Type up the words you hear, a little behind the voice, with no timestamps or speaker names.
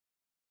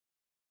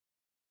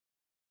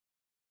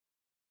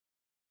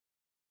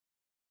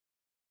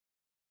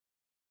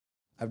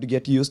have to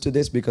get used to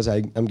this because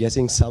I'm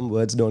guessing some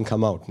words don't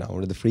come out now,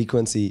 or the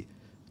frequency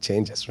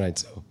changes, right?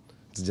 So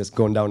it's just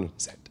gone down a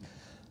set.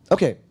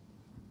 Okay,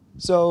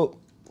 so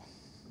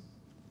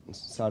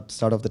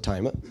start off the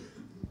timer.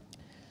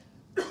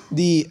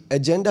 The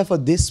agenda for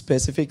this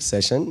specific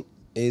session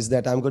is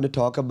that I'm going to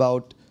talk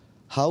about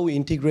how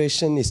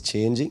integration is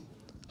changing,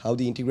 how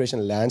the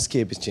integration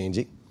landscape is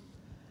changing.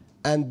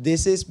 And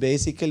this is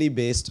basically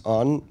based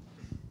on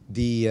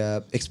the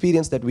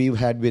experience that we've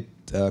had with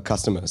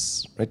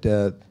customers, right?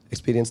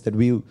 Experience that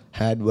we've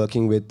had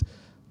working with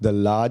the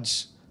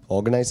large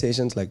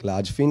organizations like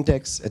large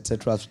fintechs, et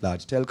cetera,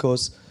 large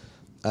telcos,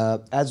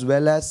 as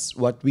well as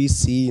what we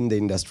see in the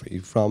industry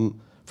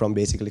from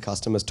basically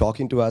customers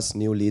talking to us,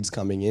 new leads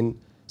coming in,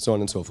 so on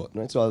and so forth,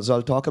 right? So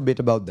I'll talk a bit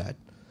about that.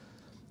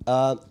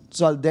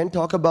 So I'll then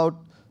talk about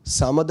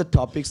some of the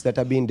topics that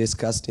are being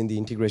discussed in the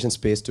integration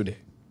space today,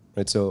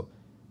 right? So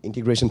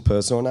integration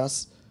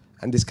personas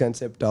and this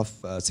concept of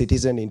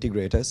citizen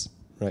integrators,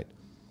 right?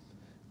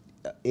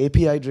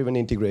 API-driven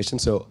integration.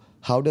 So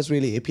how does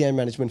really API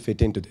management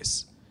fit into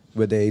this?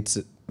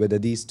 Whether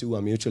these two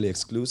are mutually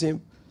exclusive,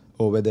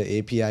 or whether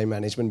API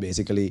management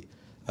basically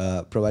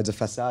provides a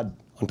facade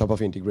on top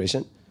of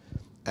integration.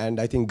 And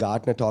I think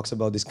Gartner talks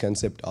about this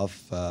concept of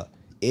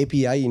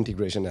API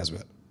integration as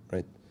well,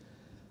 right?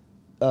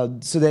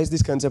 So there's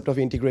this concept of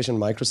integration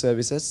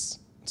microservices.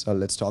 So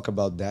let's talk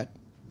about that,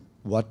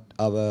 what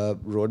our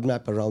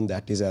roadmap around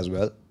that is as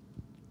well.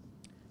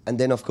 And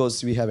then, of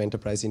course, we have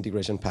enterprise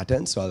integration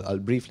patterns. So I'll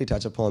briefly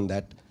touch upon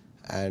that,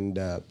 and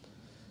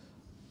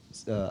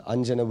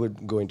Anjana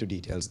would go into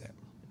details there.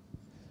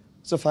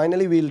 So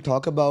finally, we'll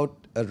talk about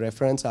a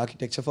reference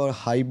architecture for a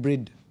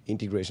hybrid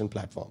integration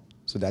platform.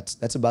 So that's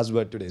a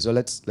buzzword today. So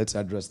let's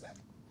address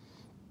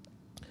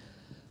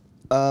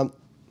that.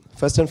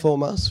 First and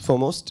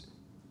foremost,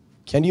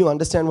 can you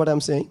understand what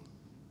I'm saying?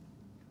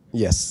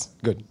 Yes,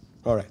 good.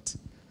 All right.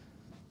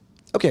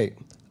 Okay.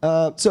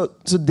 So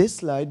this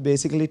slide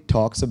basically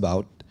talks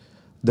about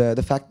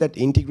the fact that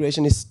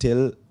integration is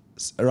still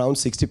around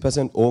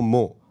 60% or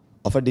more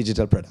of a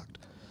digital product.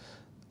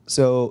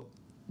 So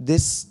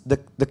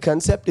the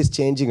concept is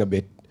changing a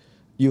bit.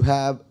 You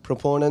have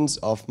proponents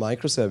of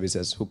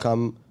microservices who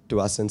come to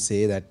us and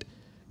say that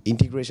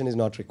integration is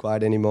not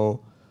required anymore,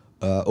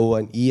 or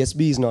an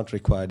ESB is not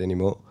required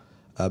anymore.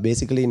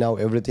 Basically now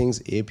everything's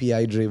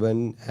API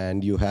driven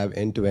and you have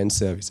end-to-end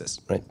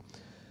services, right?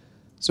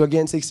 So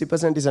again,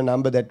 60% is a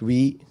number that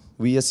we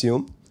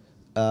assume,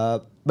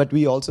 but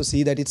we also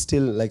see that it's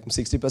still like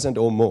 60%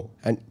 or more.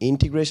 And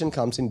integration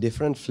comes in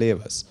different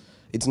flavors.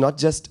 It's not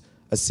just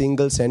a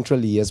single central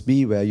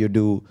ESB where you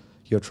do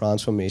your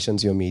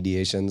transformations, your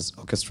mediations,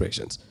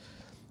 orchestrations.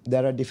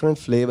 There are different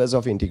flavors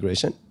of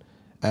integration,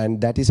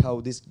 and that is how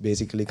this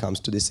basically comes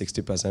to this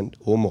 60%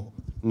 or more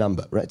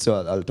number, right? So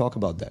I'll talk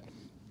about that.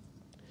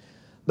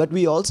 But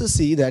we also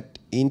see that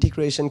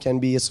integration can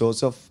be a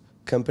source of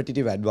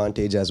competitive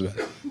advantage as well,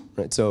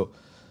 right? So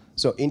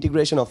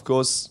integration, of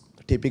course,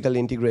 typical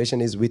integration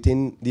is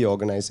within the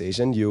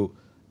organization. You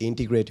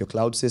integrate your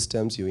cloud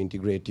systems, you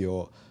integrate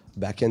your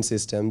backend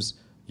systems,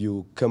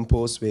 you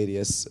compose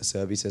various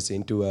services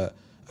into a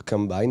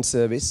combined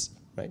service,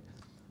 right?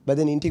 But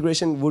then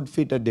integration would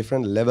fit at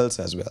different levels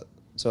as well.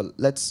 So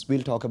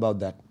we'll talk about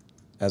that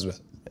as well.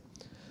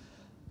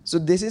 So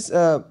this is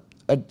a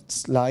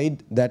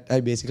slide that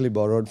I basically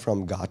borrowed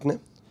from Gartner,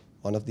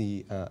 one of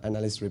the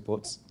analyst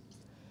reports.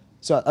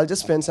 So I'll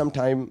just spend some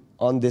time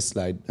on this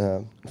slide.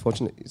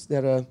 Unfortunately,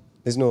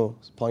 there's no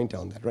pointer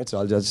on that, right? So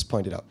I'll just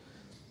point it out.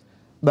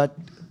 But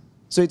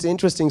so it's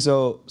interesting.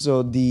 So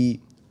the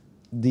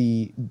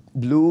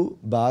blue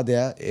bar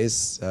there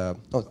is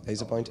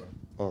there's a pointer.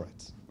 All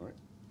right.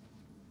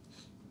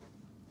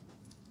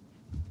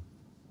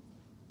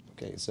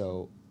 Okay,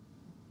 so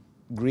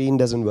green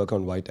doesn't work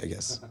on white, I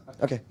guess.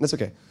 Okay, that's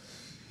okay.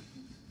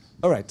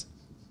 All right.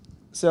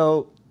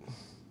 So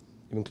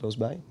even close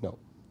by? No.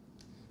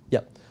 Yeah.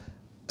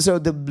 So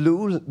the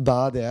blue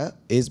bar there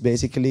is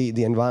basically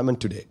the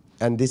environment today.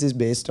 And this is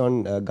based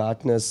on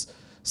Gartner's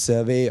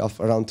survey of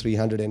around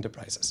 300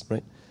 enterprises,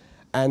 right?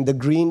 And the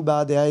green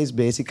bar there is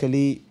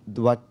basically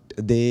what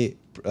they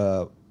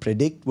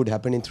predict would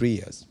happen in 3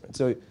 years. Right?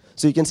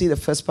 So you can see the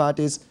first part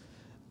is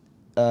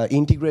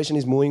integration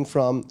is moving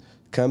from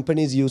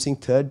companies using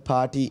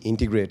third-party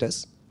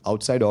integrators,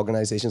 outside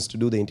organizations to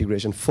do the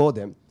integration for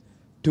them,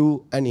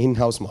 to an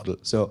in-house model.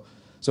 So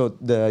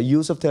the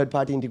use of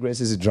third-party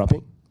integrators is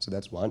dropping. So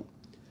that's one.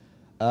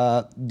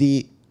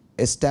 The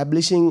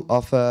establishing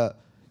of a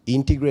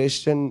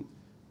integration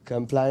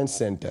compliance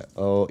center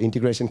or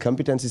integration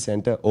competency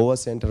center or a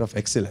center of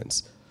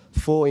excellence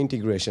for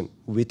integration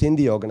within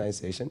the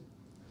organization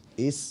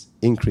is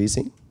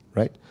increasing,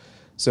 right?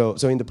 So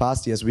in the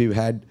past years, we've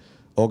had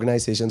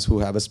organizations who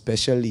have a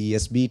special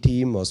ESB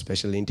team or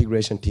special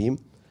integration team,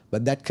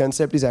 but that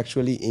concept is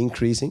actually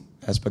increasing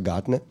as per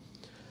Gartner.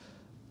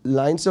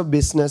 Lines of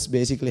business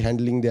basically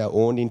handling their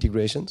own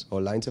integrations,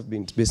 or lines of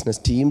business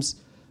teams,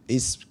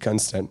 is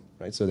constant,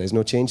 right? So there's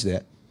no change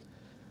there.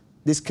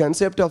 This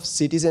concept of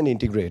citizen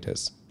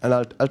integrators, and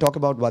I'll talk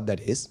about what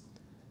that is,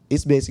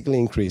 is basically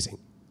increasing,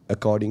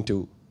 according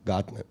to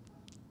Gartner.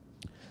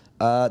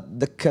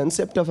 The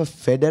concept of a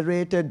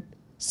federated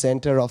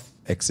center of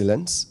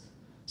excellence,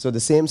 so the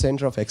same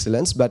center of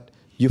excellence, but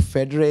you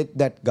federate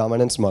that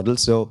governance model,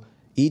 so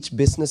each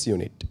business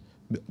unit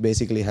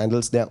basically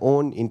handles their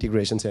own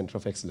integration center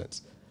of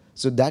excellence.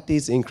 So that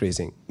is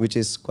increasing, which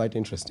is quite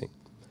interesting.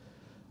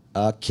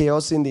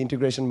 Chaos in the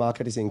integration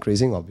market is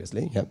increasing,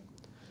 obviously, yeah.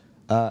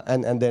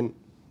 And then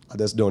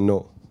others don't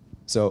know.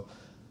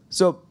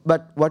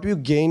 But what we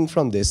gain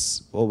from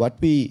this, or what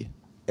we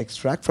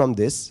extract from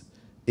this,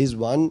 is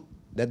one,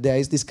 that there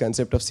is this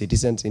concept of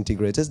citizens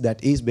integrators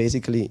that is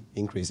basically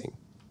increasing.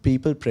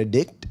 People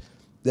predict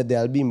that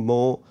there'll be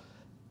more,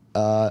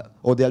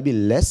 or there'll be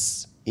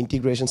less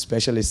integration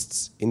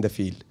specialists in the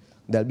field.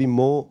 There'll be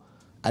more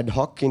ad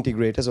hoc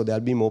integrators, or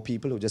there'll be more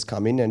people who just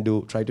come in and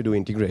try to do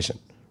integration,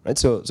 right?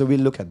 So we'll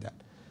look at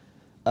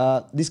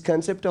that. This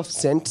concept of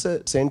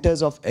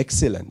centers of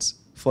excellence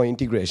for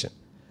integration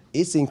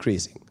is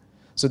increasing.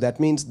 So that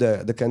means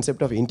the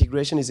concept of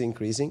integration is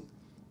increasing.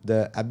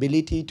 The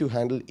ability to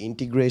handle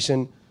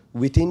integration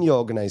within your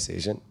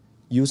organization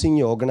using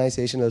your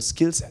organizational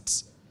skill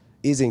sets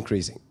is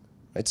increasing,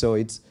 right? So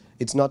it's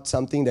not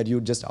something that you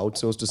just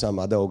outsource to some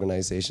other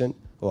organization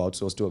or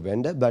outsource to a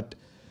vendor, but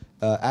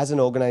as an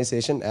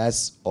organization,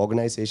 as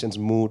organizations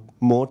move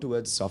more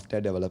towards software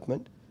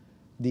development,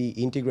 the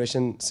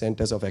integration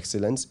centers of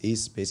excellence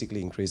is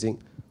basically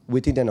increasing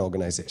within an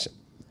organization.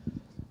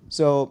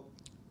 So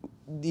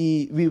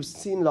we've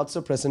seen lots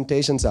of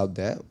presentations out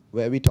there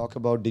where we talk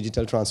about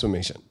digital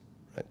transformation,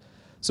 right?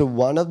 So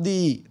one of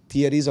the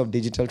theories of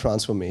digital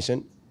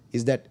transformation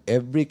is that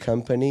every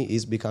company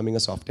is becoming a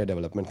software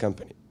development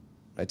company,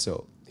 right?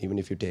 So even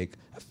if you take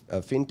a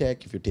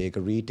fintech, if you take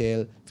a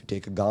retail, if you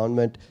take a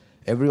government,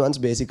 everyone's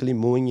basically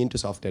moving into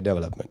software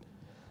development,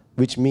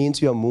 which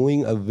means you're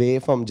moving away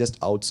from just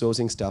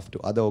outsourcing stuff to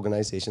other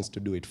organizations to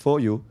do it for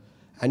you,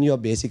 and you're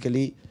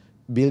basically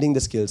building the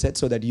skill set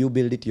so that you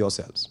build it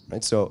yourselves,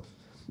 right? So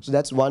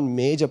that's one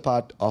major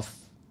part of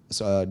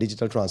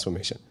digital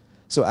transformation.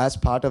 So as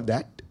part of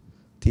that,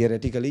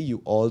 theoretically,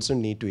 you also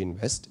need to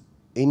invest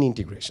in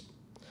integration.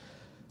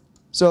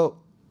 So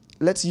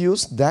let's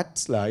use that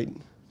slide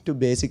to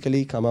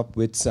basically come up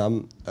with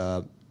some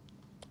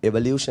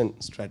evolution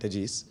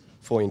strategies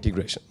for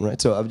integration, right?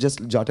 So I've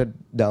just jotted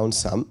down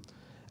some,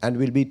 and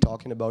we'll be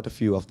talking about a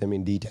few of them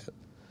in detail.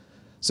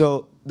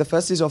 So the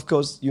first is, of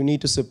course, you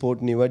need to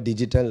support newer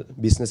digital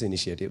business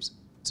initiatives.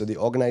 So the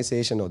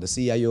organization or the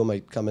CIO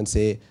might come and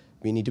say,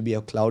 we need to be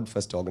a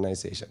cloud-first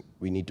organization.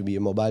 We need to be a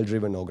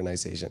mobile-driven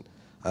organization.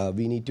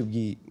 We need to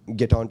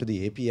get onto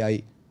the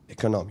API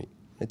economy,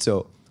 right?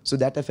 So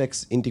that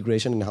affects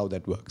integration and how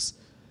that works.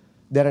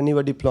 There are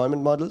newer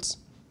deployment models,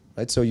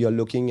 right? So you're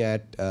looking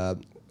at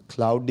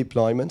cloud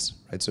deployments,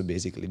 right? So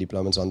basically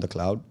deployments on the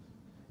cloud.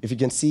 If you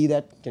can see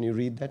that, can you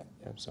read that?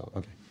 Yeah, so,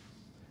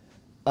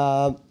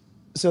 okay.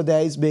 So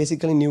there is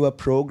basically newer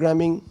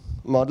programming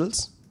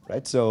models,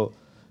 right? So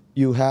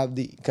you have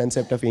the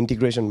concept of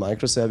integration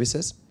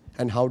microservices,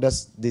 and how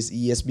does this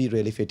ESB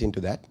really fit into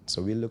that?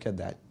 So we'll look at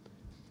that.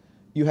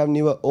 You have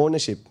newer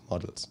ownership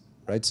models,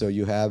 right? So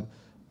you have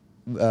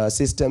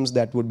systems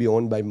that would be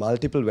owned by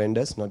multiple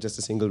vendors, not just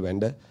a single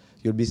vendor.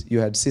 You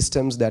had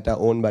systems that are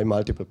owned by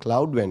multiple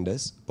cloud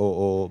vendors,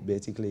 or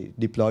basically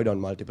deployed on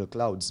multiple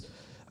clouds.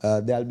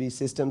 There'll be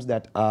systems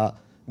that are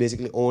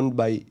basically owned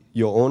by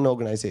your own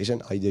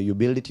organization. Either you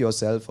build it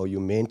yourself or you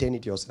maintain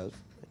it yourself.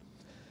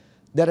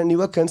 There are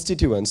newer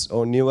constituents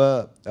or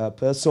newer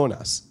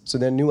personas. So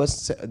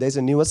there's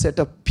a newer set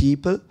of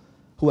people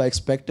who are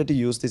expected to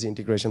use this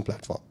integration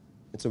platform.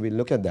 And so we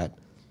look at that.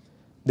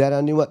 There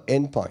are newer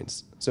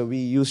endpoints. So we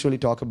usually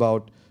talk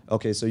about,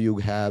 okay, so you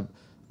have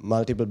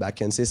multiple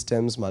backend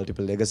systems,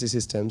 multiple legacy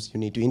systems. You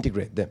need to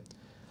integrate them.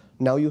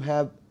 Now you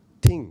have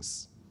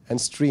things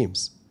and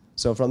streams.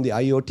 So from the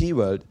IoT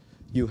world,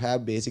 you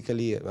have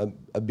basically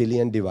a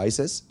billion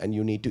devices, and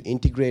you need to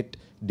integrate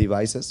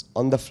devices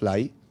on the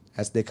fly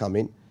as they come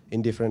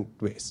in different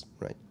ways,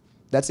 right?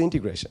 That's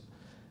integration.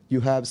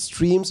 You have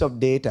streams of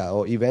data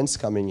or events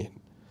coming in.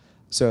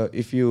 So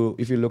if you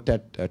looked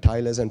at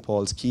Tyler's and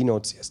Paul's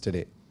keynotes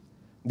yesterday,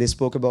 they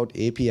spoke about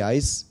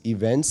APIs,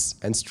 events,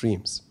 and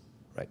streams,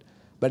 right?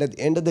 But at the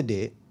end of the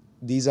day,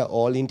 these are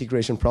all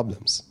integration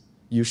problems.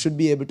 You should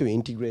be able to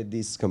integrate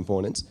these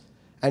components,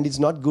 and it's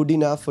not good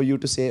enough for you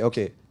to say,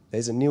 okay,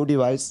 there's a new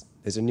device,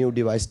 there's a new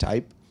device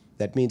type.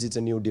 That means it's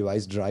a new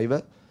device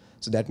driver.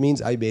 So that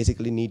means I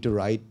basically need to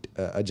write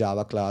a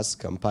Java class,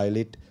 compile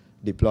it,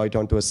 deploy it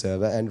onto a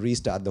server, and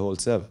restart the whole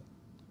server,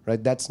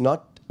 right? That's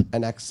not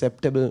an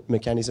acceptable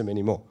mechanism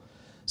anymore.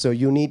 So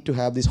you need to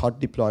have these hot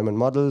deployment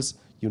models.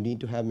 You need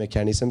to have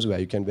mechanisms where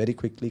you can very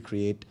quickly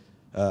create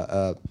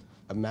a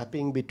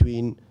mapping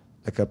between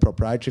like a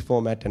proprietary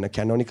format and a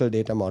canonical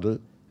data model,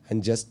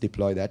 and just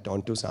deploy that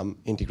onto some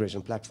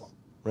integration platform,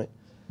 right?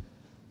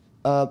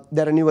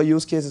 There are newer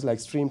use cases like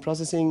stream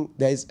processing,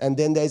 and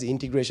then there's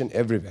integration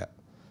everywhere.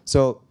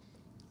 So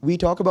we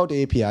talk about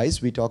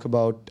APIs, we talk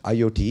about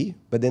IoT,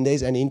 but then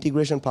there's an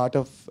integration part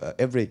of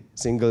every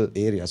single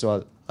area.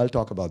 So I'll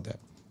talk about that.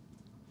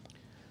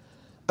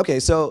 Okay,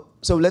 so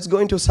let's go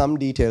into some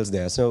details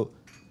there. So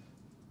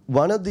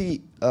one of the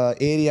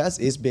areas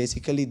is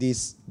basically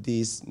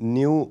these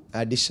new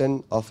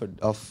addition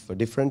of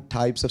different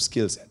types of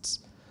skill sets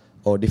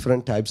or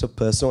different types of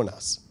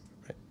personas.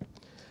 Right?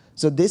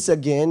 So this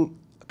again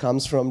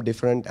comes from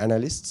different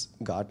analysts,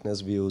 Gartner's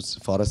views,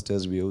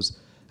 Forrester's views,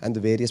 and the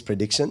various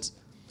predictions.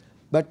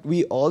 But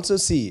we also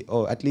see,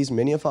 or at least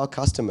many of our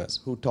customers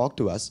who talk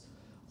to us,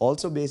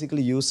 also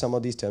basically use some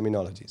of these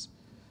terminologies.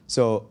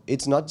 So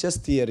it's not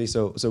just theory.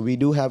 So we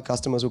do have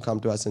customers who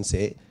come to us and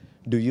say,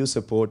 do you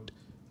support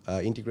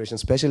integration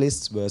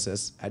specialists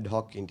versus ad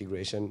hoc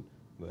integration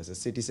versus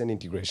citizen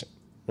integration,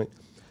 right?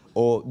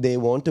 Or they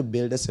want to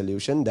build a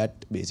solution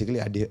that basically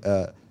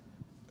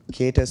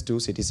caters to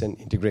citizen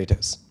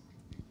integrators.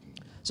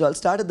 So I'll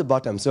start at the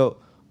bottom. So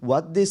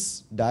what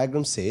this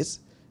diagram says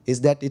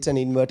is that it's an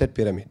inverted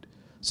pyramid.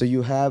 So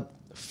you have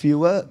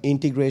fewer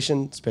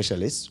integration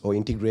specialists or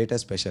integrator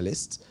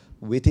specialists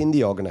within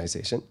the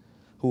organization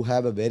who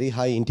have a very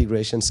high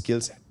integration skill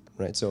set,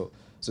 right? So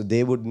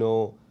they would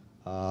know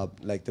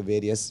like the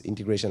various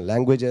integration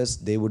languages,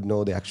 they would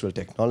know the actual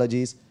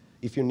technologies.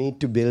 If you need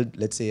to build,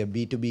 let's say, a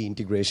B2B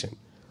integration,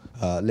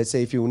 let's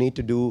say if you need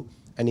to do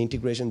an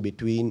integration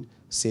between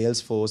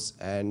Salesforce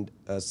and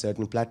a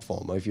certain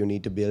platform, or if you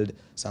need to build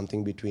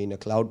something between a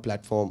cloud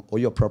platform or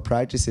your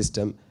proprietary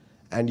system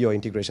and your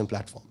integration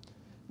platform,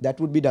 that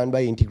would be done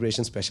by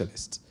integration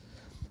specialists.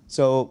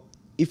 So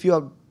if you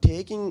are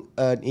taking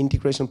an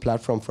integration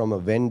platform from a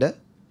vendor,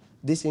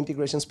 this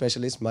integration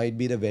specialist might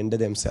be the vendor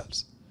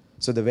themselves.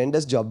 So the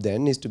vendor's job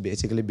then is to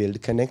basically build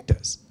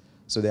connectors.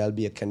 So there'll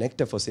be a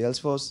connector for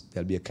Salesforce,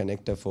 there'll be a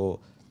connector for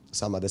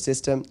some other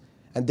system,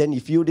 and then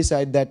if you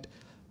decide that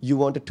you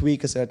want to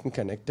tweak a certain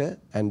connector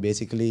and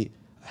basically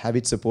have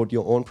it support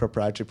your own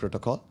proprietary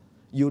protocol,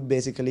 you'd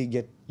basically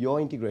get your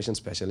integration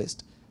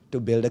specialist to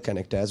build a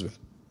connector as well,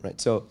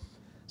 right? So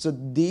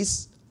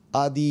these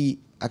are the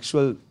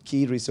actual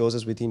key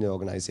resources within the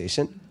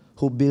organization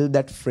who build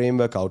that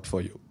framework out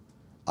for you,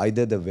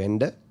 either the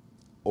vendor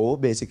or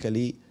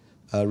basically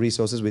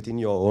resources within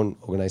your own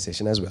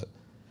organization as well.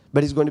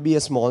 But it's going to be a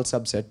small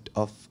subset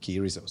of key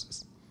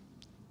resources.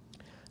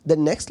 The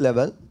next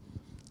level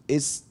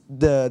is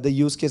the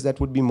use case that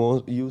would be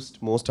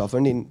used most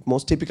often in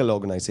most typical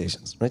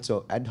organizations, right?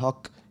 So ad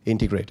hoc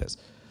integrators.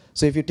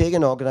 So if you take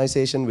an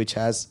organization which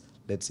has,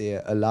 let's say,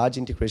 a large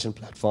integration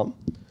platform,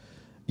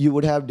 you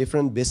would have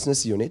different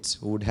business units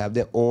who would have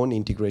their own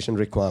integration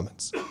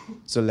requirements.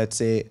 So let's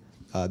say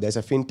there's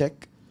a fintech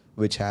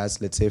which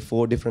has, let's say,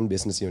 4 different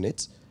business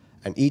units,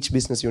 and each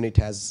business unit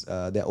has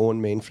their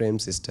own mainframe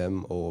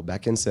system or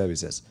backend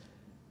services.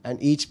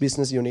 And each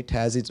business unit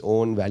has its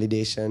own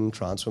validation,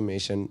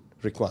 transformation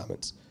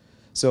requirements.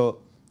 So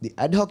the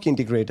ad hoc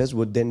integrators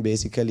would then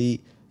basically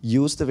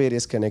use the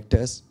various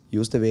connectors,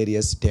 use the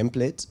various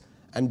templates,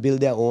 and build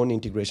their own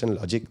integration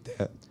logic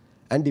there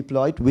and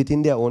deploy it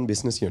within their own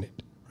business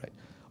unit, right?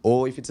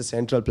 Or if it's a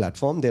central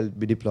platform, they'll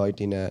be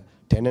deployed in a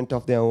tenant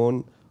of their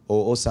own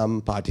or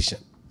some partition,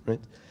 right?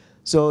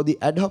 So the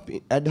ad hoc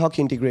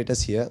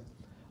integrators here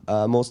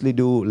mostly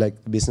do like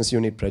business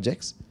unit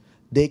projects.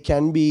 They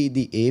can be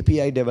the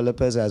API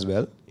developers as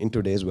well in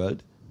today's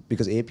world,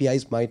 because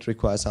APIs might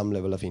require some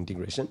level of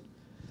integration.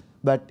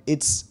 But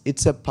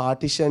it's a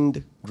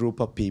partitioned group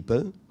of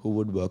people who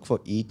would work for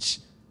each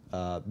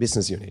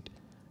business unit.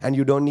 And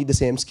you don't need the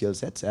same skill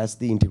sets as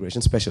the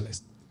integration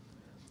specialist.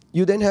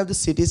 You then have the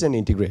citizen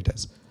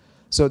integrators.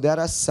 So there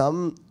are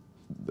some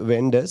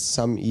vendors,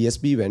 some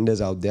ESB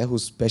vendors out there who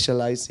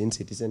specialize in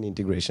citizen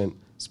integration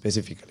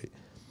specifically.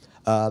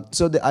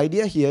 So the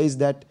idea here is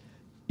that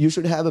you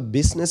should have a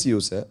business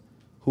user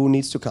who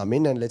needs to come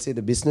in, and let's say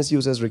the business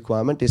user's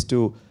requirement is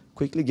to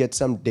quickly get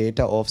some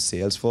data off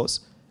Salesforce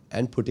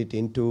and put it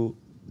into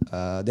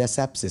their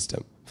SAP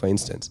system, for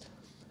instance.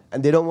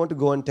 And they don't want to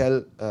go and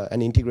tell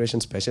an integration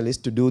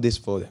specialist to do this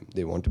for them.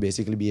 They want to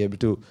basically be able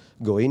to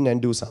go in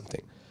and do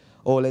something.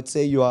 Or let's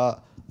say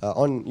you're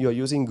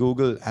using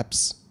Google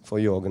Apps for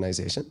your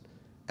organization,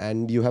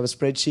 and you have a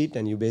spreadsheet,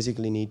 and you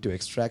basically need to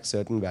extract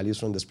certain values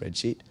from the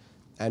spreadsheet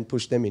and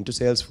push them into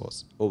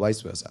Salesforce, or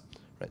vice versa.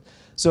 Right?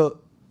 So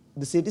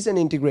the citizen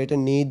integrator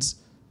needs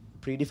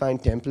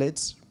predefined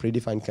templates,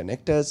 predefined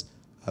connectors,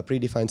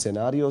 predefined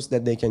scenarios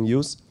that they can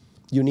use.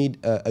 You need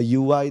a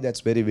UI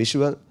that's very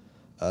visual.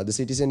 The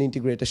citizen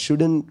integrator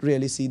shouldn't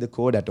really see the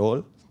code at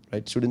all,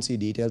 right? Shouldn't see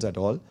details at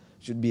all.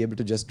 Should be able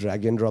to just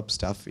drag and drop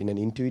stuff in an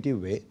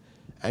intuitive way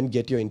and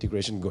get your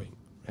integration going.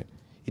 Right?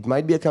 It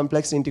might be a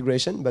complex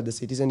integration, but the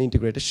citizen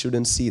integrator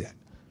shouldn't see that.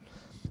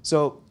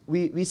 So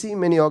we see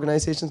many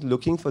organizations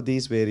looking for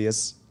these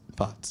various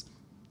parts.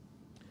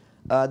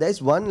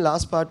 There's one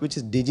last part, which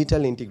is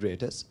digital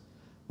integrators,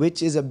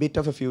 which is a bit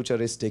of a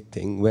futuristic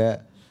thing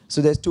where,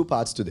 so there's 2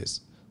 parts to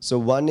this. So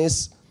one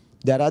is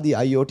there are the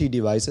IoT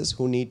devices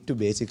who need to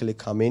basically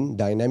come in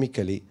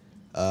dynamically,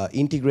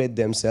 integrate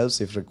themselves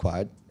if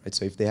required. Right?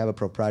 So if they have a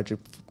proprietary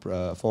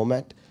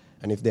format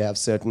and if they have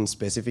certain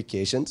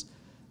specifications,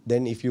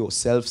 then if you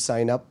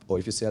self-sign up or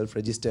if you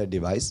self-register a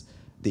device,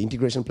 the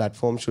integration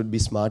platform should be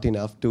smart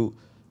enough to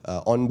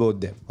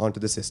onboard them onto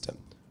the system.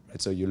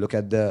 Right? So you look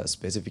at the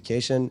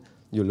specification,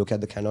 you look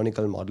at the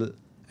canonical model,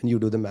 and you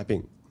do the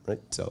mapping.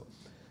 Right? So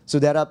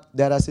there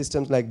are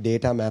systems like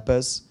data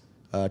mappers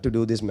to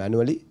do this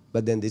manually,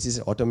 but then this is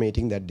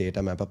automating that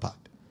data mapper part.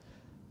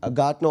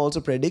 Gartner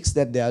also predicts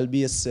that there will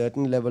be a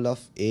certain level of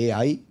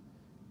AI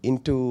in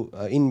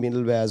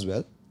middleware as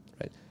well.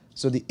 Right?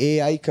 So the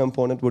AI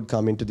component would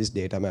come into this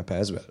data mapper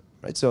as well.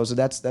 Right? So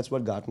that's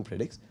what Gartner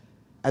predicts.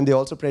 And they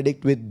also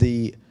predict with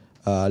the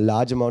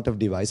large amount of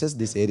devices,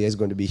 this area is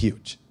going to be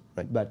huge.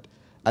 Right? But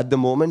at the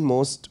moment,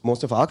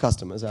 most of our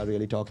customers are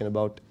really talking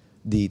about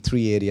the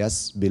 3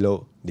 areas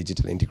below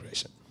digital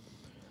integration.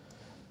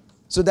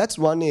 So that's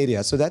one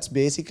area. So that's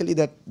basically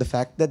the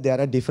fact that there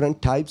are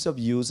different types of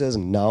users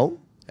now,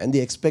 and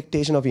the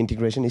expectation of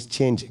integration is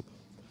changing.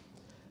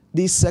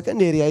 The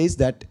second area is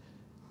that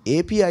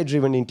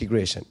API-driven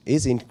integration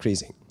is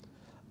increasing.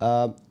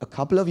 A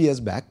couple of years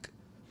back,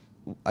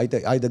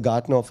 either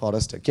Gartner or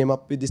Forrester came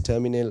up with this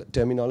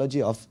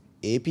terminology of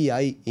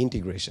API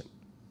integration,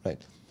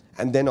 right?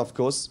 And then, of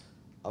course,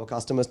 our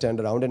customers turned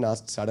around and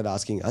started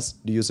asking us,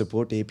 do you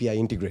support API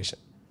integration?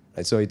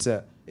 Right? So it's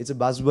a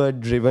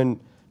buzzword-driven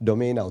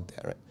domain out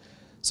there. Right?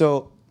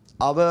 So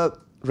our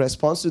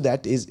response to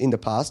that is, in the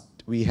past,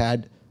 we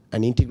had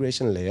an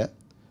integration layer,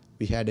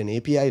 we had an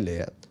API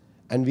layer,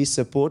 and we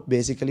support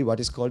basically what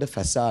is called a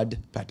facade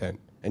pattern,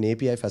 an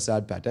API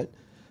facade pattern,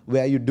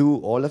 where you do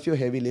all of your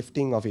heavy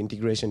lifting of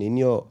integration in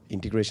your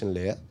integration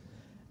layer,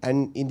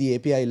 and in the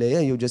API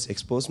layer, you just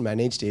expose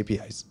managed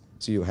APIs.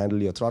 So you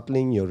handle your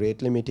throttling, your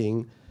rate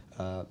limiting,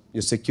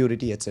 your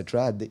security,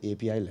 etc. at the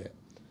API layer.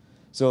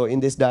 So in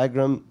this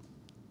diagram,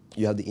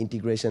 you have the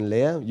integration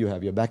layer, you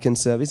have your backend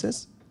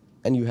services,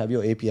 and you have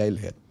your API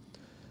layer.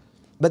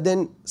 But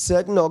then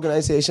certain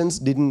organizations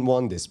didn't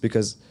want this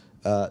because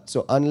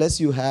so unless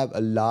you have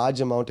a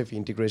large amount of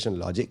integration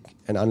logic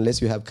and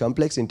unless you have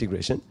complex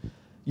integration,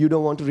 you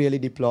don't want to really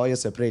deploy a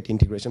separate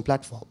integration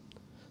platform.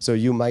 So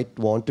you might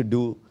want to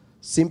do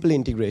simple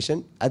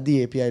integration at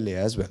the API layer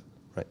as well.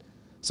 Right?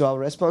 So our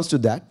response to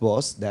that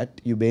was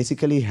that you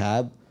basically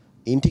have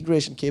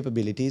integration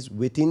capabilities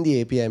within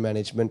the API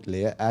management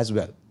layer as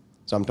well.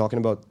 So I'm talking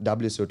about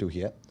WSO2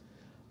 here.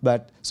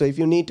 But so if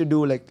you need to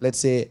do, like, let's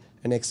say,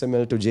 an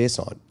XML to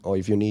JSON, or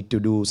if you need to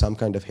do some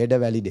kind of header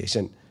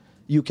validation,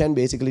 you can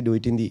basically do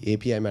it in the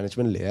API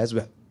management layer as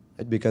well,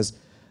 right? Because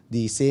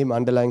the same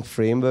underlying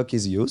framework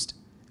is used,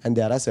 and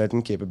there are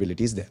certain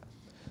capabilities there.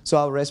 So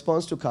our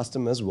response to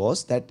customers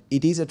was that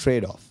it is a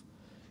trade-off.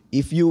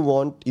 If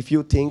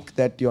you think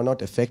that you're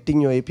not affecting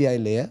your API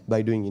layer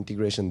by doing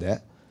integration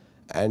there,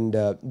 and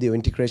the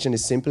integration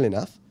is simple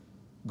enough,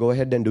 go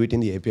ahead and do it in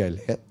the API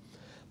layer.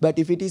 But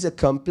if it is a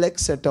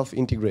complex set of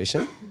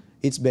integration,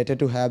 it's better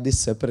to have this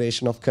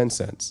separation of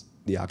concerns,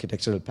 the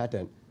architectural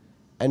pattern,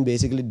 and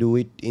basically do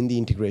it in the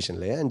integration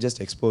layer and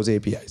just expose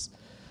APIs.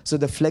 So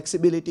the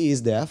flexibility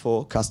is there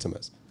for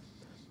customers.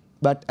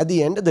 But at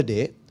the end of the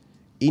day,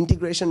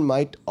 integration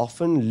might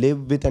often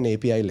live with an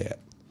API layer.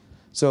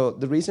 So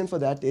the reason for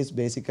that is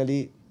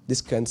basically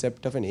this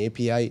concept of an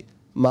API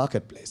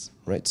marketplace,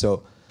 right?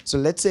 So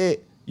let's say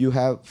you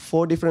have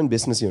 4 different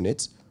business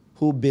units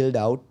who build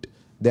out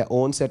their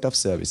own set of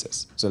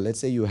services. So let's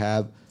say you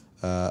have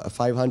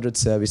 500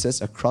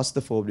 services across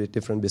the 4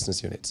 different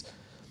business units.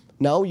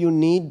 Now you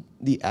need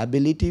the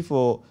ability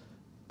for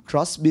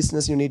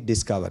cross-business unit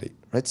discovery,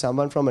 right?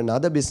 Someone from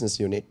another business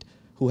unit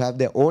who have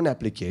their own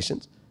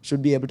applications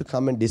should be able to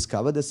come and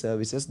discover the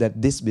services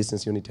that this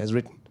business unit has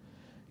written.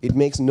 It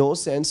makes no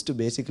sense to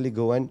basically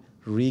go and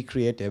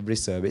recreate every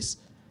service.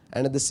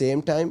 And at the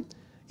same time,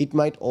 it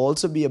might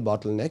also be a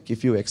bottleneck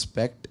if you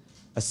expect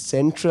a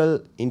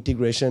central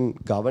integration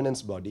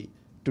governance body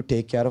to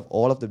take care of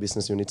all of the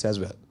business units as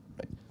well.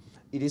 Right?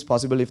 It is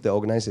possible if the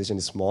organization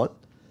is small,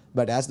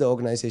 but as the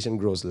organization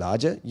grows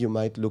larger, you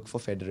might look for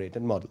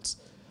federated models.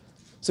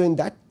 So in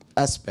that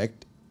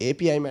aspect,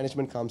 API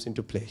management comes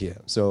into play here.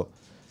 So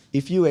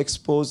if you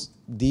expose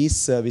these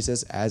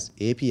services as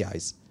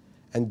APIs,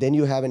 and then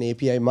you have an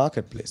API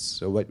marketplace,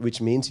 so which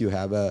means you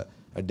have a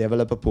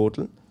developer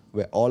portal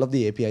where all of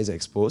the APIs are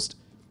exposed.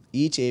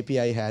 Each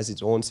API has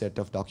its own set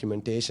of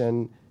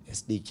documentation,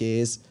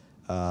 SDKs,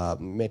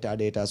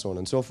 metadata, so on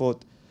and so forth.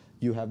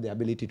 You have the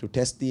ability to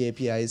test the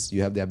APIs.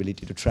 You have the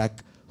ability to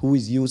track who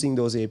is using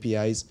those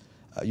APIs.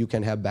 You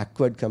can have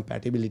backward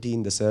compatibility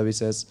in the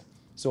services,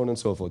 so on and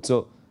so forth.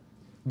 So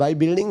by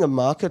building a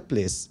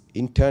marketplace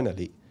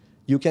internally,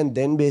 you can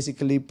then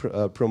basically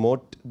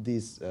promote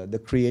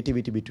the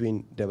creativity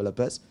between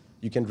developers.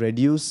 You can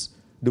reduce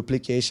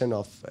duplication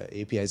of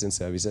APIs and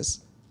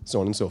services, so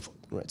on and so forth.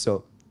 Right?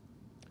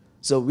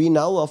 So we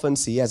now often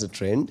see as a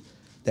trend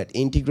that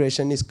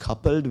integration is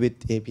coupled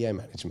with API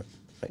management.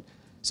 Right?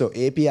 So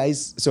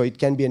APIs, so it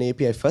can be an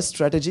API first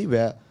strategy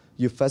where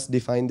you first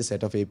define the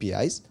set of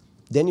APIs,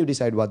 then you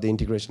decide what the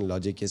integration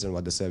logic is and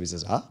what the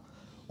services are.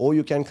 Or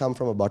you can come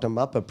from a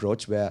bottom-up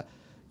approach where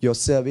your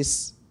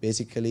service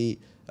basically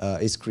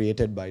is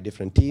created by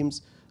different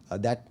teams.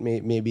 That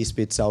maybe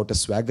spits out a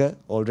Swagger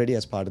already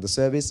as part of the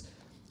service.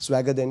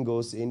 Swagger then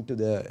goes into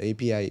the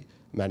API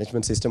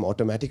management system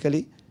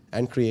automatically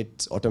and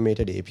creates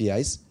automated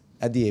APIs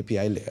at the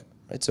API layer.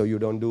 Right? So you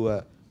don't do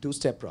a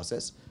two-step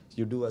process.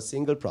 You do a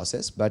single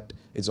process, but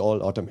it's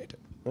all automated.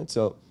 Right?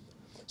 So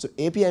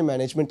API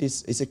management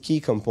is a key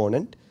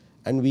component,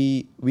 and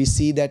we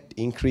see that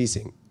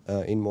increasing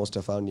in most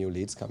of our new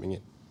leads coming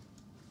in.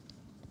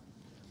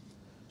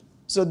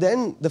 So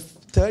then the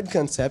third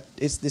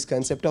concept is this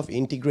concept of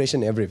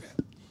integration everywhere.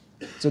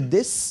 So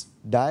this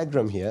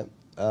diagram here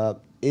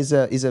is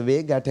a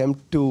vague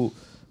attempt to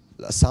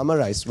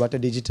summarize what a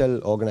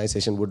digital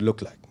organization would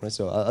look like. Right?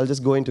 So I'll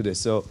just go into this.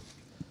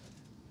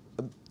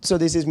 So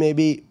this is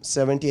maybe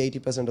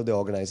 70–80% of the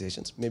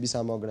organizations. Maybe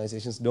some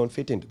organizations don't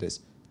fit into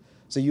this.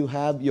 So you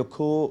have your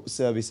core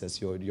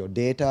services, your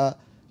data,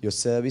 your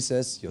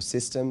services, your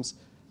systems.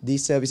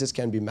 These services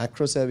can be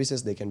macro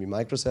services, they can be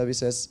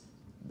microservices.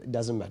 It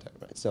doesn't matter,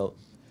 right? So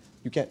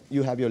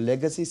you have your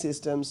legacy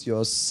systems,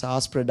 your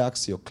SaaS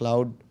products, your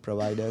cloud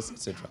providers,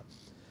 etc.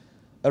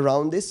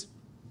 Around this,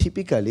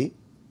 typically,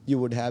 you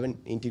would have an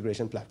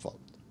integration platform.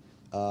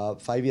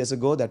 5 years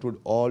ago, that would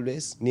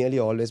nearly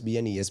always be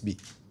an ESB,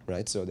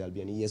 right? So there'll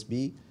be an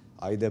ESB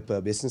either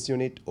per business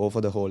unit or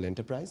for the whole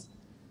enterprise,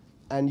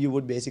 and you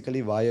would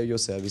basically wire your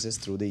services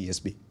through the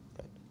ESB.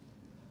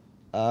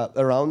 Right?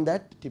 Around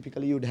that,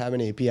 typically you'd have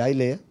an API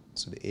layer.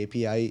 So the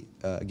API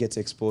gets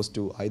exposed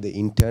to either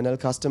internal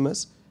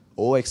customers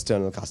or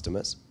external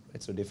customers,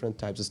 right? So different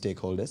types of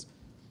stakeholders.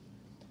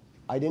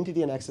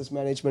 Identity and access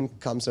management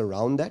comes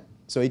around that.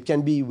 So it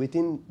can be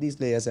within these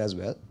layers as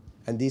well,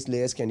 and these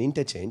layers can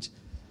interchange.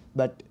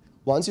 But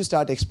once you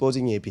start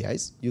exposing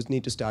APIs, you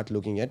need to start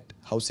looking at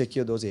how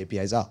secure those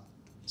APIs are.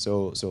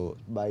 So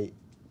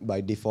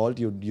by default,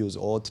 you'd use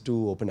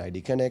Auth2,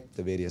 OpenID Connect,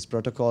 the various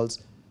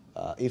protocols.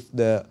 If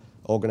the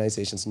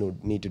organizations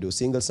need to do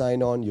single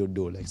sign-on, you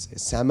do, like, say,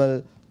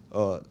 SAML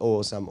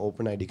or some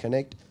OpenID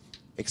Connect,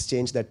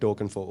 exchange that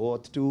token for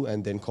Auth2,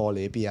 and then call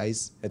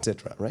APIs,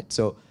 etc. Right?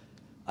 So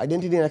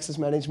identity and access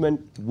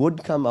management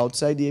would come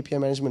outside the API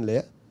management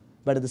layer,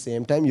 but at the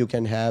same time, you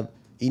can have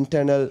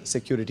internal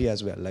security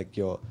as well, like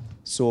your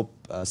SOAP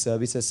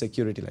services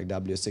security, like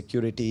WS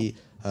security,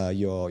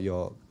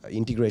 your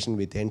integration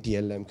with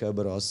NTLM,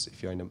 Kerberos,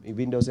 if you're in a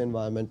Windows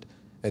environment,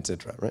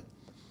 etc. Right?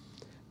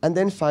 And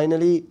then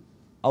finally,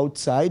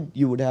 outside,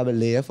 you would have a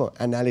layer for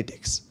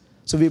analytics.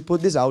 So we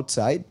put this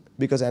outside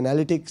because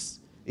analytics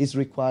is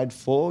required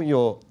for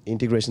your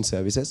integration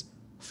services,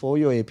 for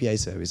your API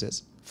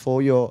services,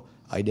 for your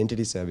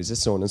identity services,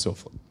 so on and so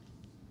forth.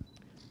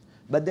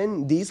 But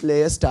then these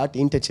layers start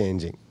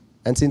interchanging.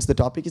 And since the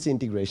topic is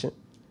integration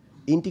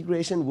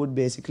would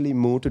basically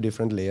move to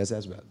different layers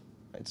as well.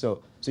 Right?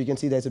 So you can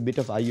see there's a bit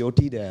of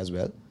IoT there as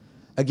well.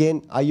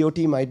 Again,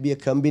 IoT might be a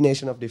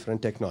combination of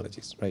different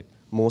technologies, right?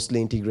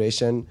 Mostly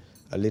integration,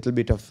 a little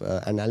bit of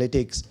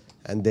analytics,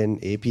 and then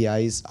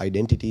APIs,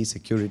 identity,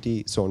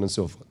 security, so on and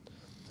so forth.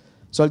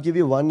 So I'll give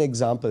you one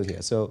example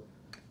here. So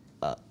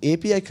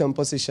API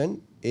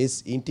composition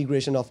is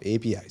integration of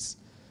APIs.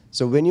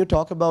 So when you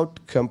talk about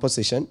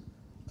composition,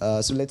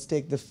 so let's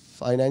take the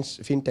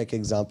fintech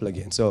example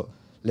again. So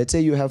let's say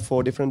you have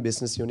 4 different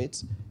business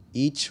units,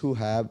 each who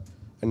have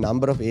a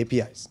number of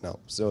APIs now.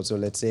 So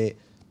let's say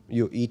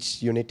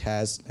each unit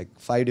has like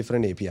 5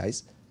 different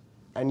APIs,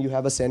 and you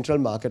have a central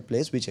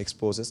marketplace which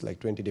exposes like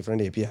 20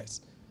 different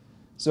APIs.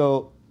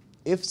 So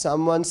if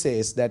someone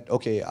says that,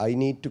 okay, I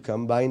need to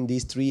combine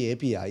these 3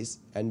 APIs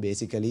and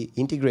basically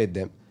integrate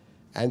them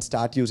and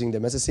start using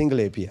them as a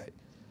single API.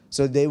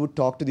 So they would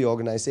talk to the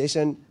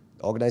organization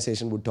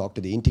would talk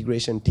to the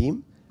integration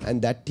team,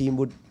 and that team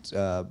would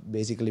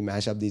basically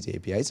mash up these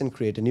APIs and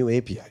create a new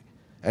API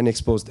and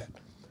expose that.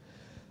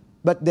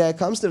 But there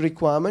comes the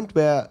requirement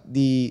where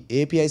the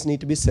APIs need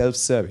to be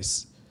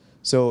self-service.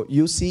 So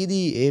you see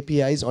the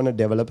APIs on a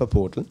developer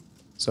portal.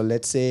 So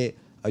let's say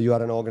you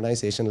are an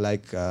organization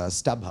like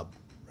StubHub,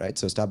 right?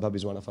 So StubHub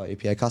is one of our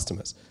API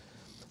customers.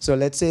 So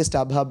let's say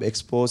StubHub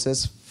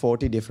exposes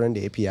 40 different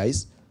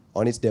APIs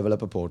on its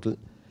developer portal,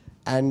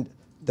 and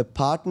the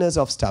partners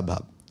of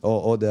StubHub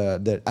or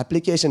the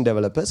application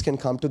developers can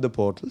come to the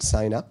portal,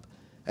 sign up,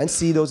 and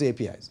see those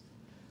APIs.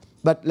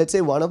 But let's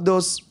say one of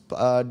those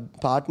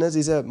partners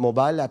is a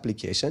mobile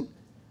application,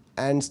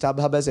 and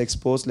StubHub has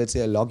exposed, let's say,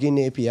 a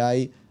login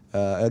API,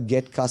 a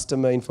get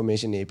customer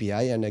information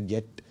API, and a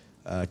get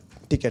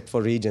ticket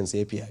for regions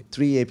API,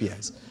 3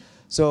 APIs.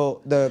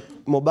 So the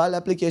mobile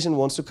application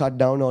wants to cut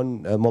down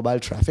on mobile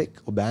traffic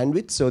or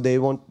bandwidth, so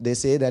they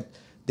say that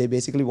they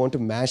basically want to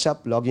mash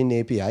up login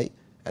API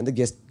and the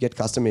get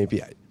customer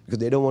API, because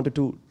they don't want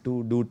to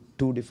do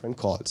 2 different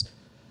calls.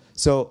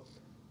 So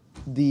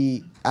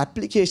the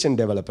application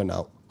developer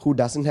now, who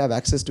doesn't have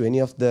access to any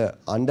of the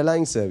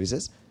underlying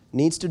services,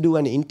 needs to do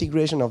an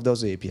integration of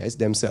those APIs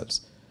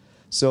themselves.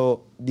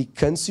 So the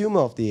consumer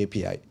of the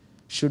API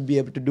should be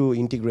able to do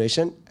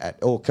integration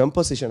or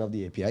composition of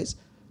the APIs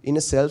in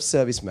a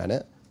self-service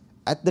manner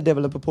at the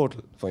developer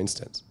portal, for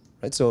instance.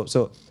 Right?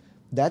 So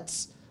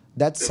that's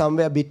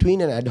somewhere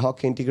between an ad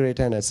hoc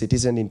integrator and a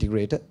citizen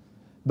integrator,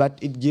 but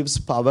it gives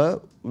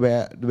power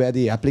where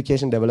the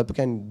application developer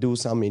can do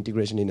some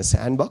integration in a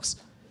sandbox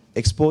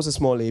expose a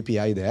small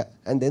API there,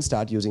 and then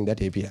start using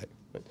that API.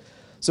 Right?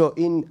 So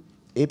in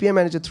API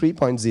Manager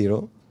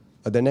 3.0,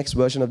 the next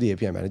version of the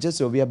API Manager,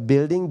 so we are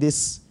building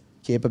this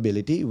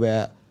capability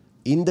where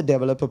in the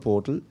developer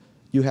portal,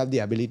 you have the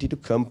ability to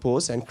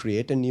compose and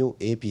create a new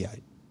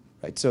API.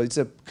 Right? So it's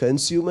a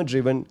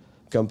consumer-driven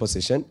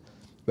composition,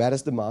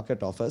 whereas the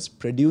market offers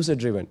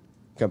producer-driven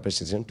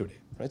composition today.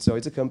 Right? So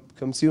it's a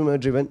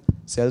consumer-driven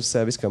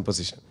self-service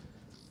composition.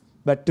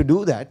 But to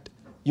do that,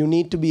 you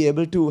need to be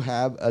able to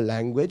have a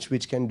language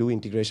which can do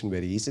integration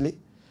very easily.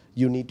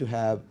 You need to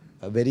have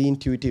a very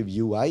intuitive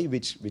UI,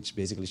 which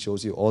basically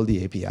shows you all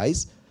the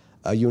APIs.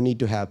 You need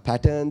to have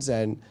patterns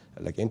and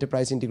like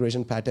enterprise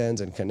integration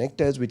patterns and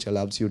connectors, which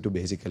allows you to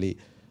basically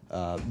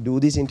do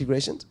these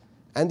integrations.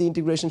 And the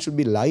integration should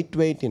be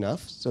lightweight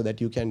enough so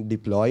that you can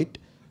deploy it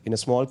in a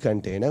small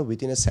container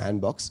within a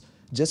sandbox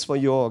just for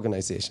your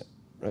organization.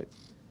 Right?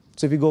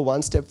 So if you go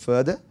one step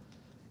further,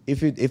 if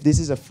this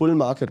is a full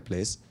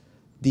marketplace,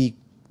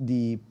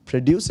 the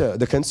producer,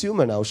 the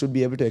consumer now should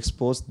be able to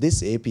expose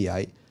this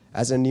API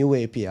as a new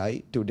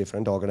API to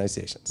different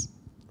organizations.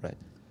 Right?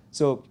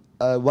 So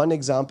one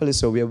example is,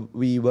 so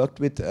we worked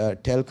with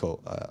telco.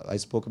 I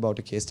spoke about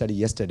a case study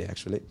yesterday,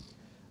 actually,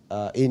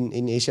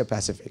 in Asia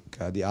Pacific,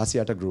 the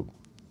Asiata group,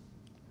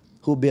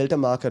 who built a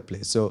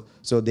marketplace.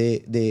 So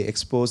they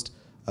exposed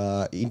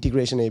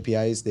integration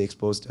APIs, they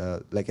exposed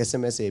like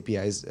SMS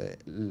APIs,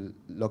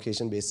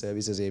 location-based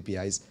services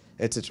APIs,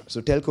 etc.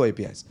 So telco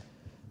APIs.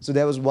 So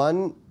there was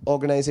one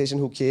organization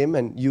who came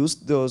and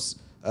used those.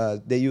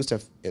 They used a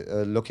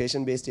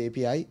location-based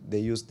API, they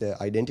used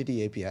the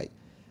identity API,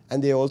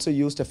 and they also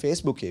used a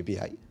Facebook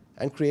API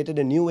and created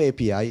a new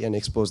API and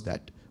exposed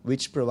that,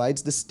 which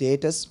provides the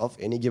status of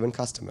any given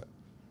customer.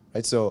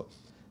 Right? So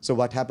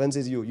what happens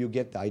is you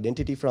get the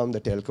identity from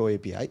the telco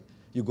API,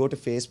 you go to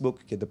Facebook,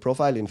 get the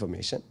profile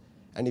information,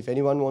 and if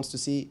anyone wants to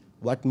see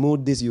what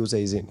mood this user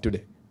is in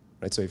today.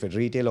 Right? So if a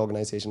retail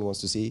organization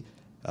wants to see,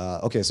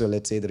 okay, so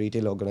let's say the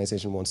retail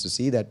organization wants to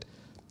see that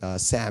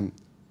Sam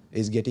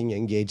is getting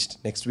engaged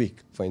next week,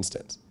 for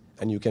instance,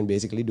 and you can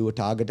basically do a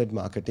targeted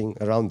marketing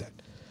around that.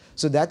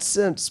 So that's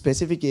a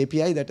specific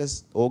API that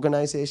is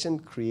organization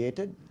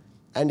created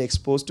and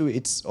exposed to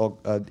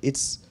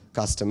its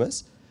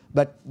customers,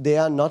 but they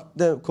are not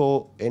the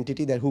core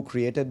entity who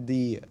created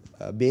the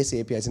base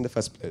APIs in the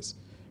first place.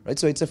 Right?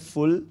 So it's a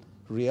full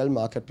real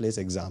marketplace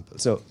example.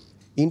 So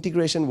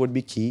integration would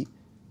be key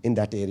in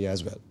that area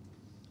as well.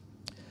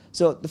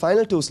 So the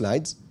final two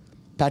slides,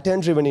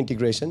 pattern-driven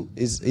integration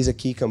is a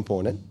key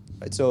component.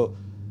 Right? So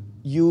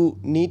you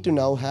need to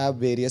now have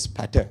various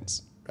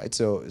patterns. Right?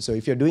 So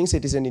if you're doing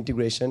citizen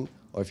integration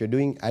or if you're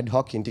doing ad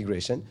hoc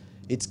integration,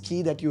 it's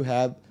key that you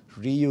have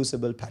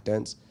reusable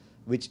patterns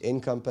which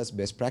encompass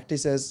best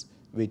practices,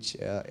 which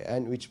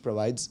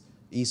provides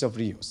ease of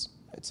reuse.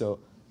 Right? So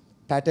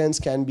patterns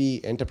can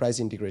be enterprise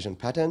integration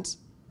patterns.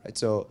 Right?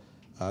 So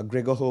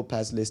Gregor Hope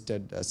has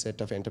listed a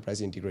set of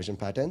enterprise integration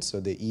patterns. So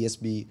the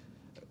ESB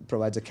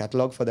provides a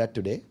catalog for that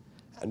today,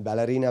 and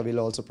Ballerina will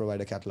also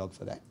provide a catalog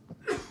for that.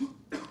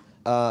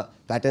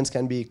 Patterns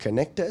can be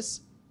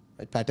connectors.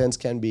 Right? Patterns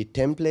can be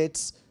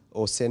templates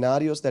or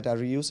scenarios that are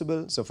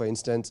reusable. So for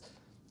instance,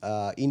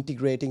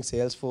 integrating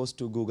Salesforce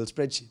to Google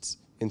Spreadsheets,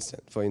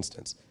 for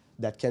instance.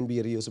 That can be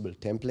a reusable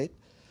template.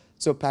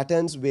 So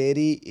patterns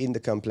vary in the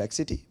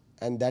complexity,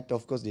 and that,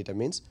 of course,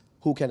 determines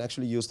who can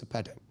actually use the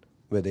pattern,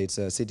 whether it's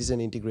a citizen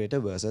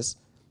integrator versus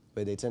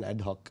whether it's an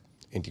ad hoc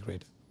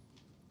integrator.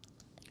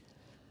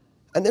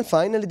 And then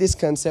finally, this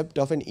concept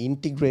of an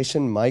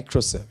integration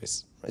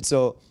microservice. Right?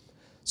 So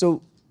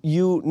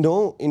you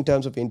know in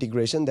terms of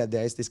integration that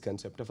there is this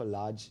concept of a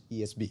large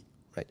ESB.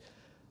 Right?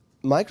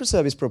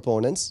 Microservice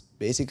proponents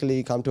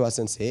basically come to us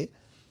and say,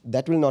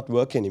 that will not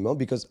work anymore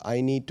because I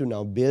need to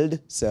now build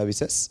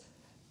services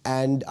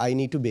and I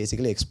need to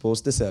basically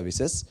expose the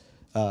services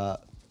to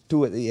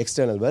the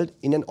external world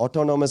in an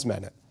autonomous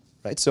manner.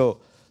 Right?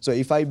 So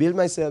if I build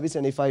my service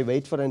and if I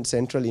wait for a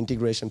central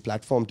integration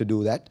platform to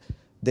do that,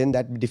 then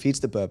that defeats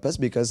the purpose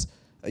because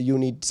you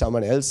need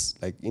someone else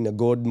like in a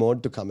God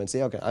mode to come and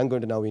say, okay, I'm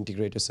going to now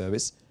integrate a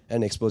service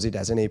and expose it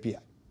as an API.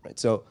 Right?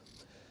 So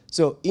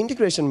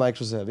integration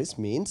microservice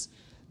means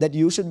that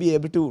you should be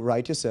able to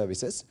write your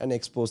services and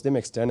expose them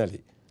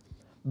externally.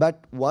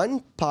 But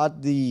one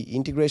part the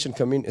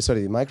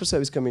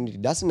microservice community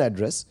doesn't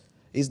address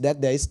is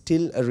that there is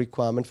still a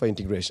requirement for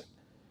integration.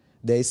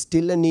 There is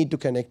still a need to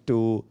connect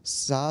to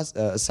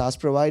SaaS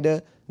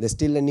provider. There's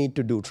still a need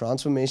to do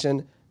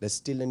transformation. There's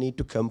still a need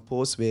to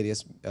compose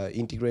various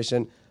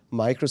integration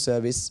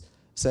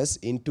microservices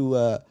into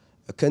a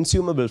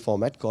consumable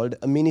format called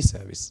a mini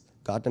service.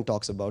 Gartner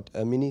talks about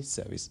a mini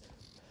service.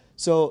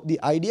 So the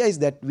idea is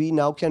that we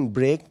now can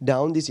break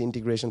down this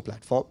integration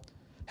platform,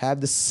 have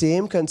the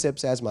same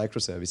concepts as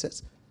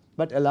microservices,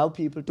 but allow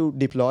people to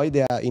deploy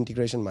their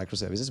integration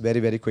microservices very,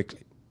 very quickly.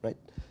 Right?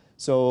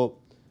 So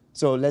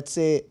let's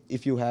say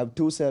if you have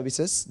two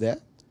services there,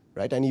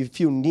 right, and if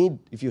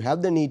you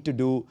have the need to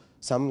do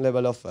some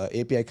level of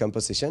API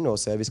composition or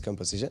service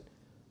composition,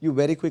 you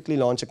very quickly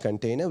launch a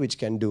container which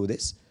can do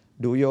this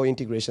do your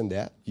integration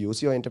there,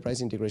 use your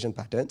enterprise integration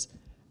patterns,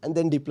 and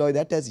then deploy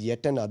that as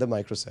yet another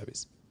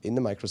microservice in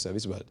the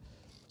microservice world.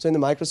 So in the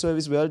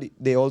microservice world,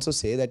 they also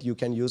say that you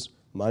can use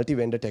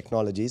multi-vendor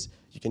technologies.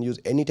 You can use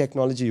any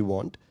technology you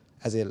want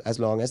as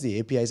long as the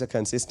APIs are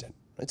consistent.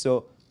 Right?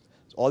 So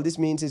all this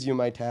means is you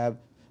might have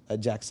a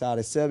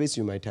JAX-RS service,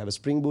 you might have a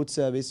Spring Boot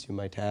service, you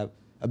might have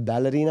a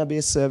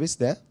Ballerina-based service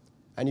there,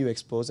 and you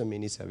expose a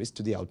mini service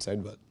to the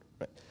outside world.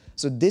 Right?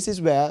 So this is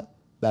where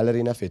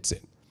Ballerina fits in.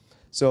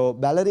 So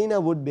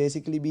Ballerina would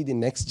basically be the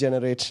next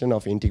generation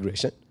of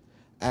integration.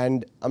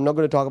 And I'm not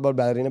going to talk about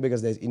Ballerina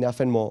because there's enough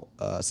and more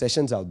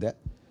sessions out there.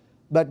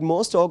 But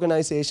most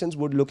organizations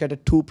would look at a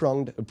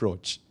two-pronged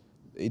approach.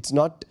 It's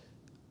not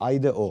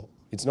either or.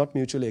 It's not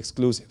mutually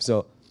exclusive.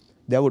 So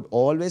there would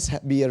always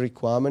be a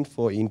requirement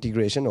for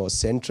integration or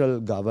central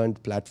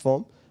governed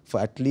platform for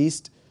at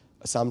least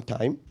some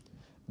time.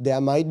 There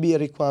might be a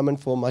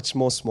requirement for much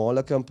more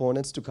smaller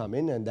components to come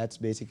in, and that's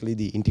basically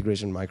the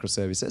integration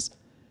microservices.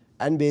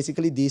 And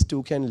basically, these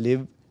two can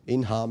live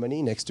in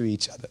harmony next to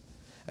each other.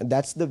 And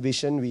that's the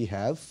vision we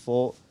have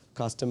for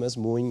customers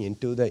moving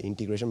into the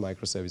integration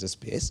microservices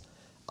space.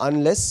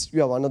 Unless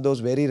you are one of those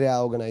very rare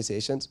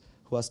organizations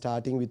who are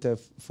starting with a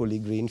fully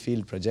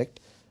greenfield project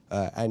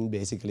and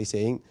basically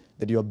saying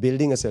that you are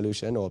building a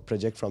solution or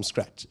project from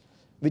scratch,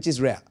 which is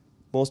rare.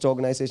 Most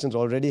organizations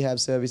already have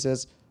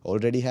services,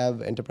 already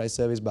have enterprise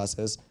service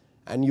buses,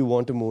 and you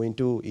want to move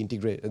into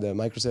integrate the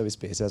microservice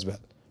space as well.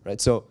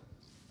 Right? So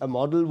a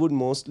model would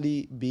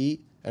mostly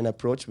be an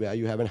approach where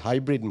you have a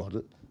hybrid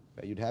model,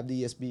 where you'd have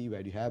the ESB,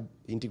 where you have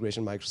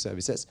integration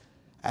microservices,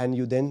 and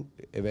you then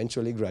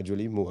eventually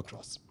gradually move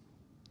across.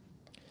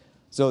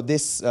 So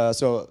this,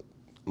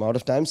 I'm out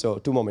of time, so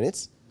 2 more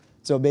minutes.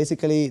 So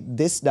basically,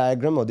 this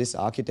diagram or this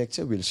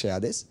architecture, we'll share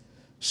this,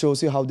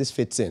 shows you how this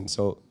fits in.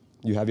 So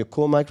you have your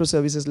core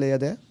microservices layer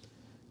there.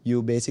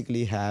 You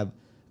basically have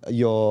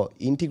your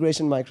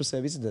integration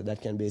microservices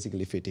that can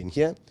basically fit in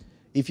here.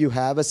 If you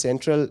have a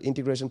central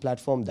integration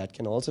platform, that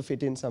can also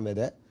fit in somewhere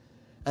there.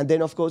 And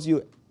then, of course,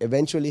 you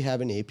eventually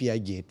have an API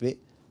gateway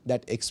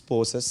that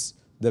exposes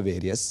the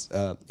various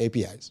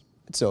APIs.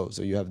 So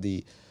you have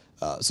the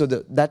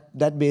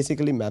that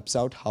basically maps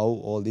out how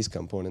all these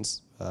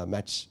components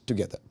match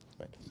together.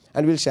 Right?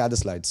 And we'll share the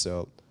slides.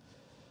 So,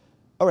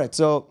 all right.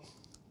 So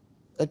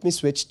let me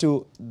switch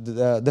to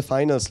the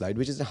final slide,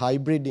 which is a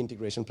hybrid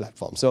integration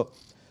platform. So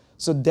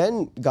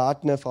then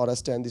Gartner,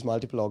 Forrester, and these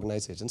multiple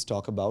organizations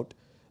talk about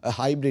a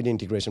hybrid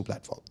integration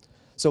platform.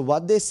 So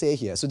what they say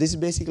here, so this is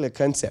basically a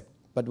concept,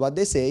 but what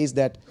they say is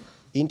that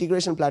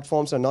integration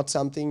platforms are not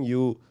something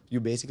you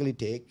basically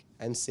take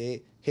and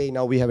say, hey,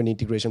 now we have an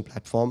integration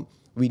platform.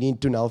 We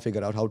need to now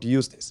figure out how to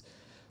use this.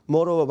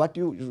 Moreover, what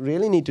you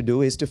really need to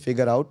do is to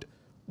figure out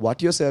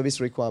what your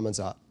service requirements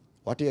are,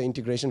 what your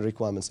integration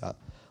requirements are,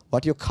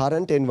 what your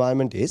current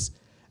environment is,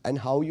 and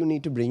how you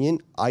need to bring in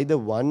either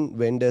one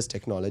vendor's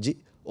technology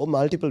or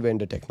multiple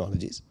vendor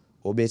technologies,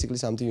 or basically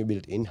something you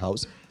built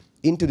in-house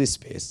into this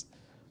space.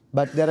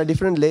 But there are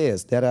different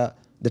layers. There are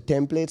the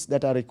templates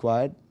that are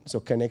required, so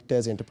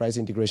connectors, enterprise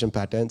integration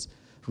patterns,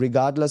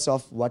 regardless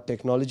of what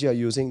technology you're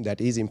using, that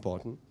is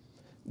important.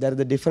 There are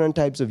the different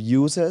types of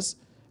users,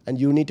 and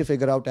you need to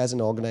figure out as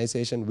an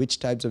organization which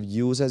types of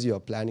users you are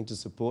planning to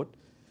support.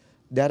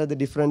 There are the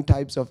different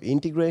types of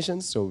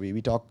integrations. So we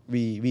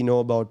know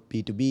about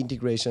B2B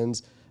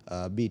integrations,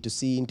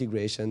 B2C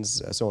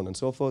integrations, so on and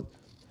so forth.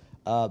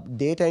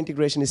 Data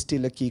integration is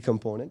still a key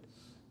component.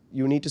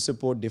 You need to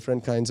support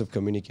different kinds of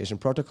communication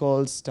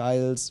protocols,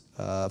 styles,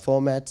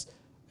 formats,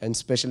 and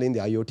especially in the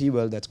IoT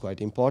world, that's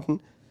quite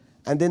important.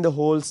 And then the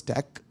whole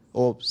stack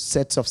or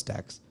sets of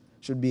stacks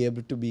should be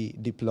able to be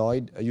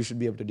deployed. You should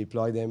be able to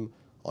deploy them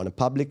on a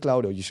public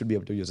cloud, or you should be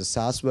able to use a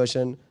SaaS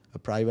version, a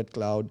private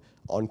cloud,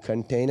 on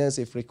containers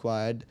if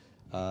required,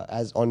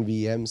 as on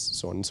VMs,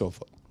 so on and so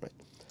forth. Right?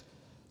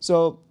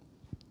 So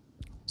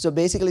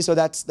basically,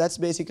 that's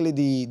basically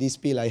the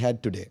spiel I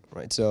had today.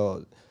 Right?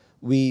 So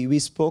we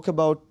spoke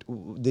about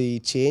the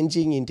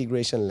changing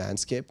integration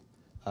landscape.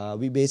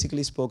 We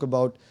basically spoke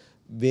about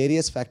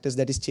various factors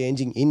that is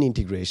changing in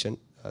integration.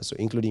 So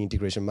including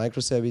integration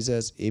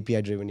microservices,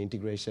 API-driven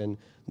integration,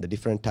 the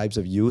different types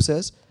of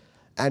users,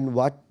 and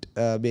what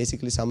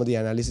basically some of the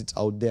analysts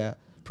out there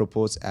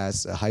propose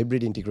as a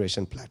hybrid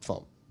integration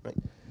platform. Right?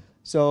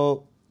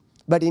 So,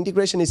 but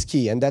integration is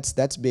key, and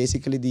that's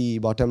basically the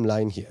bottom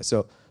line here.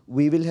 So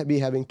we will be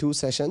having 2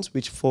 sessions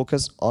which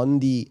focus on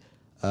the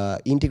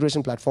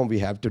integration platform we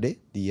have today,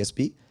 the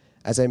ESP.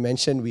 As I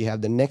mentioned, we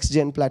have the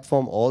next-gen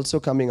platform also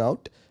coming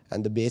out,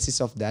 and the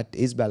basis of that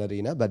is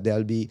Ballerina, but there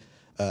will be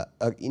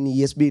an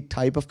ESB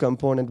type of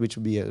component, which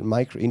will be a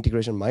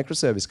integration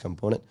microservice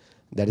component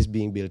that is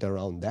being built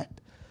around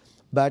that.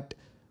 But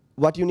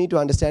what you need to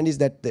understand is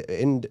that the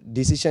end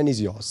decision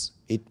is yours.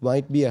 It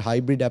might be a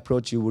hybrid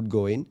approach you would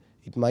go in.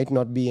 It might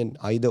not be an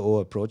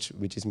either-or approach,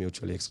 which is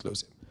mutually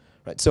exclusive.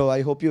 Right? So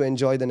I hope you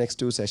enjoy the next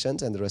 2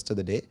 sessions and the rest of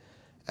the day,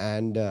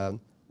 and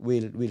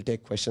we'll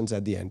take questions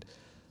at the end.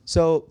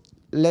 So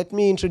let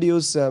me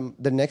introduce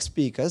the next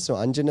speaker, so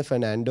Anjana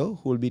Fernando,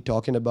 who will be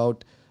talking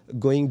about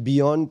going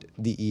beyond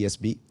the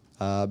ESB,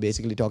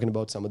 basically talking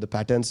about some of the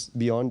patterns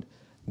beyond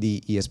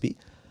the ESB.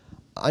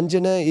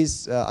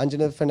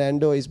 Anjana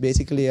Fernando is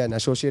basically an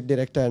associate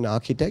director and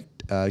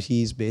architect.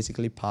 He's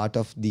basically part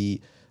of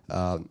the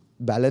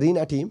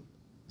ballerina team.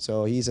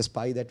 So he's a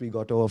spy that we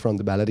got over from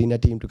the ballerina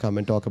team to come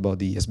and talk about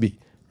the ESB,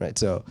 right?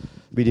 So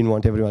we didn't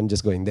want everyone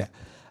just going there.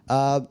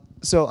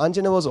 So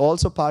Anjana was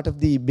also part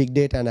of the big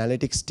data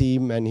analytics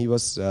team, and he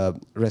was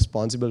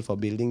responsible for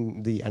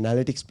building the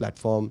analytics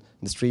platform,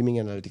 the streaming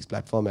analytics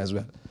platform as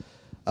well.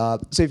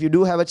 So if you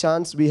do have a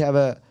chance, we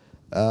have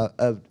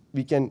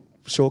we can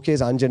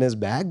showcase Anjana's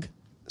bag.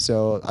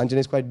 So Anjana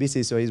is quite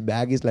busy, so his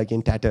bag is like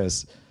in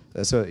tatters.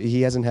 So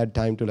he hasn't had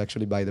time to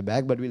actually buy the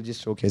bag, but we'll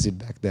just showcase it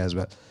back there as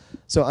well.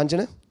 So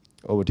Anjana,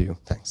 over to you.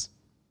 Thanks.